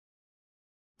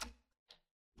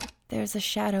There's a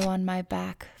shadow on my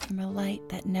back from a light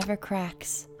that never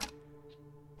cracks.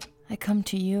 I come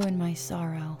to you in my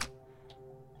sorrow,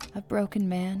 a broken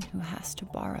man who has to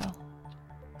borrow.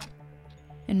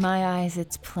 In my eyes,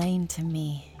 it's plain to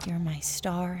me, you're my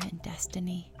star and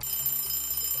destiny.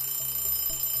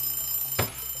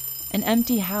 An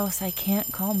empty house I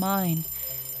can't call mine,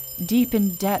 deep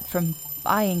in debt from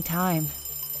buying time.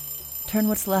 Turn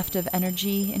what's left of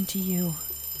energy into you,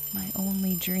 my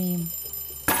only dream.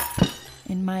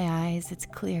 In my eyes, it's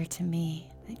clear to me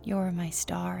that you're my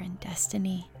star and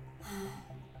destiny.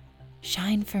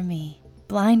 Shine for me,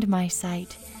 blind my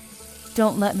sight.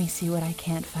 Don't let me see what I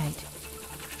can't fight.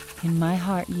 In my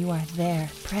heart, you are there,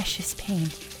 precious pain.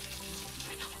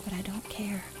 But I don't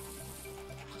care.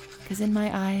 'Cause in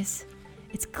my eyes,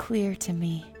 it's clear to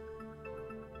me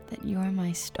that you're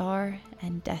my star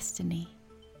and destiny.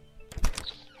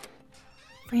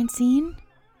 Francine?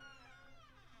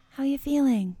 How you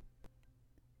feeling?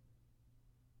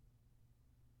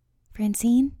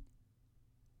 Francine?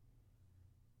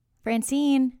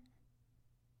 Francine?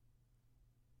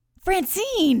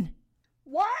 Francine!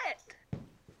 What?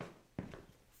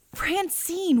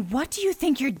 Francine, what do you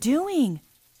think you're doing?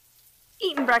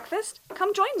 Eating breakfast?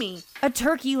 Come join me. A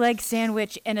turkey leg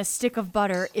sandwich and a stick of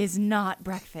butter is not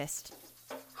breakfast.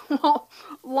 Well,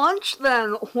 lunch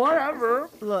then, whatever.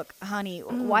 Look, honey,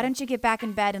 why don't you get back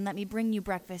in bed and let me bring you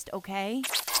breakfast, okay?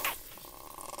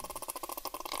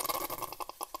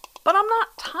 But I'm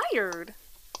not tired.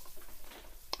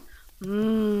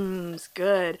 It's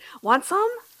good. Want some?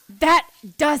 That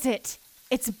does it!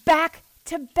 It's back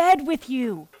to bed with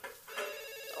you!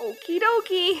 Okie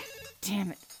dokie.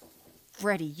 Damn it.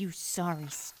 Freddy, you sorry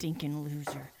stinking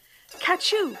loser.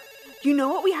 Cachu, you know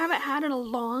what we haven't had in a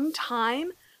long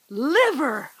time?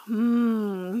 Liver.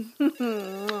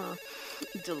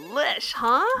 Delish,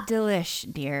 huh? Delish,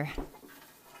 dear.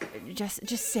 Just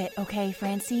sit, okay,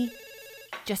 Francie?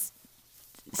 Just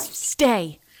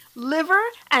stay. Liver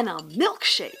and a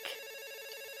milkshake.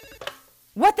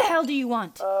 What the hell do you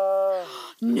want?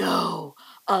 No,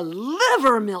 a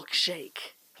liver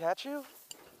milkshake. Catch you?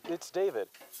 It's David.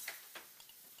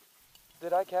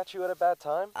 Did I catch you at a bad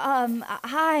time?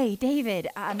 Hi, David.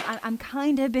 I'm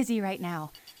kinda busy right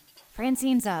now.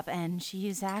 Francine's up, and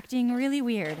she's acting really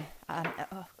weird.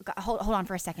 Hold on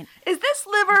for a second. Is this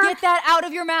liver? Get that out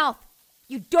of your mouth!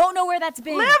 You don't know where that's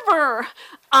been! Liver!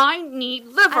 I need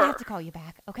liver. I have to call you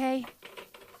back, okay?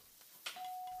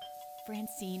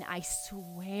 Francine, I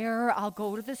swear I'll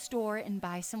go to the store and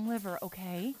buy some liver,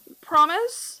 okay?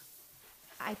 Promise?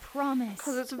 I promise.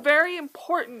 Because it's very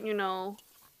important, you know.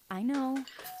 I know.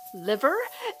 Liver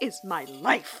is my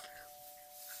life.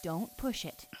 Don't push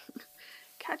it.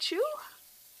 Catch you?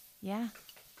 Yeah?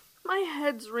 My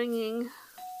head's ringing.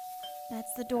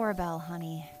 That's the doorbell,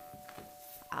 honey.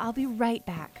 I'll be right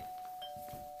back.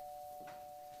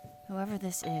 Whoever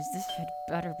this is, this had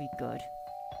better be good.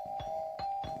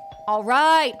 All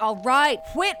right.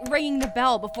 Quit ringing the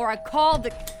bell before I call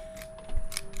the...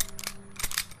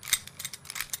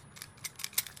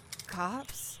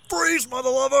 Cops? Freeze, mother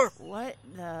lover! What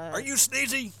the... Are you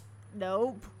sneezy?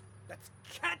 Nope. That's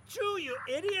Cachu, you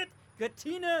idiot!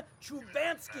 Katina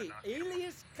Chubansky,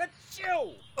 alias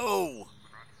Cachu! Oh,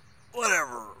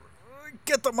 whatever.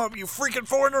 Get them up, you freaking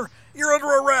foreigner! You're under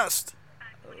arrest!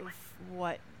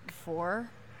 What for?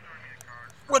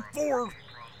 What for?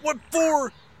 What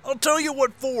for? I'll tell you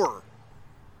what for!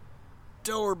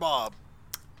 Tell her, Bob.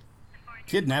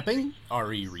 Kidnapping,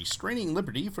 re. restraining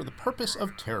liberty for the purpose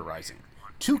of terrorizing.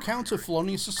 2 counts of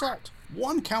felonious assault,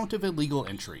 1 count of illegal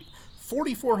entry,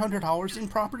 $4,400 in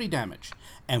property damage,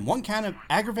 and 1 count of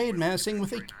aggravated menacing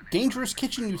with a dangerous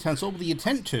kitchen utensil with the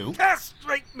intent to...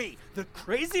 Castrate me! The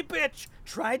crazy bitch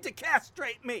tried to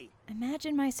castrate me!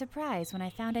 Imagine my surprise when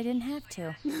I found I didn't have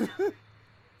to.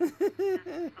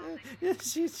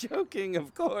 She's joking,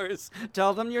 of course.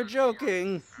 Tell them you're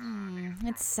joking.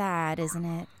 It's sad, isn't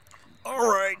it?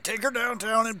 All right, take her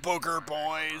downtown and book her,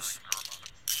 boys.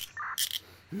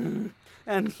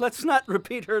 And let's not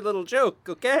repeat her little joke,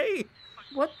 okay?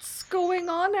 What's going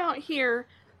on out here?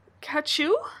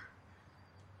 Cachu?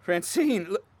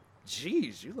 Francine,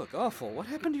 geez, you look awful. What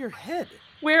happened to your head?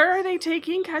 Where are they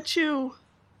taking Cachu?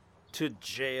 To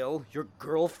jail. Your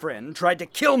girlfriend tried to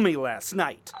kill me last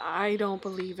night. I don't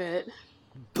believe it.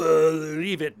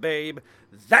 Believe it, babe.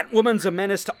 That woman's a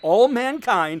menace to all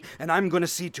mankind, and I'm going to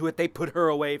see to it they put her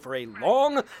away for a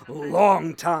long,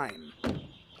 long time.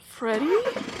 Freddy?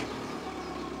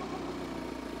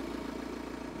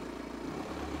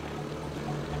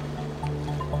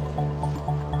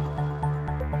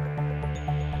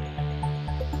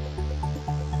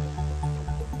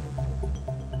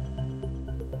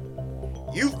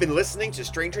 You've been listening to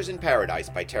Strangers in Paradise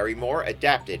by Terry Moore,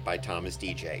 adapted by Thomas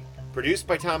DJ. Produced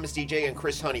by Thomas DJ and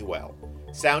Chris Honeywell.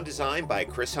 Sound design by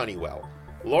Chris Honeywell.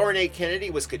 Lauren A. Kennedy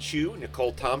was Kachu,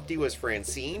 Nicole Tomty was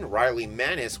Francine, Riley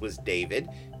Manis was David,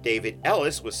 David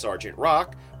Ellis was Sergeant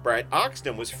Rock, Brad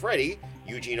Oxton was Freddy,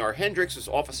 Eugene R. Hendricks was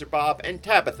Officer Bob, and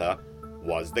Tabitha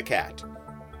was the cat.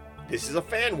 This is a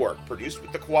fan work produced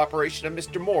with the cooperation of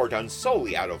Mr. Moore, done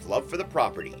solely out of love for the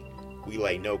property. We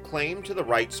lay no claim to the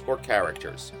rights or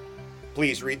characters.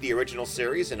 Please read the original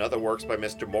series and other works by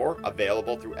Mr. Moore,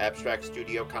 available through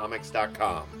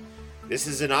AbstractStudioComics.com. This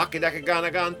is an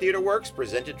Akadekaganagon Theater Works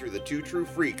presented through the Two True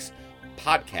Freaks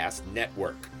podcast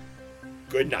network.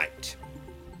 Good night.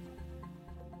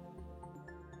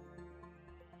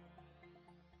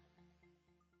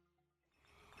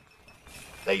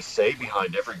 They say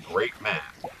behind every great man,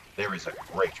 there is a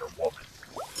greater woman.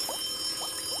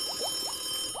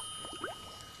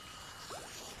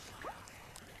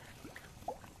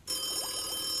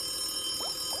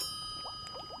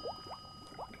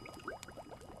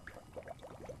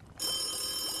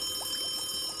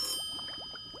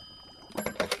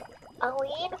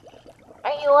 Aline?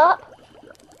 Are you up?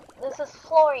 This is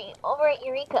Flory, over at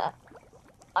Eureka.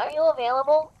 Are you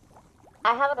available?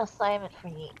 I have an assignment for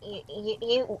you.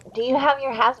 Do you have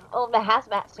your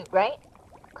hazmat suit, right?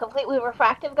 Complete with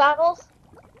refractive goggles?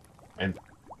 And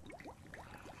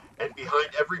behind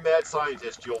every mad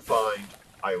scientist you'll find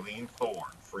Eileen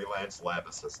Thorne, freelance lab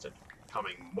assistant.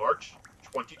 Coming March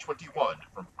 2021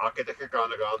 from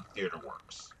Akadekaganagon Theater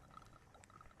Works.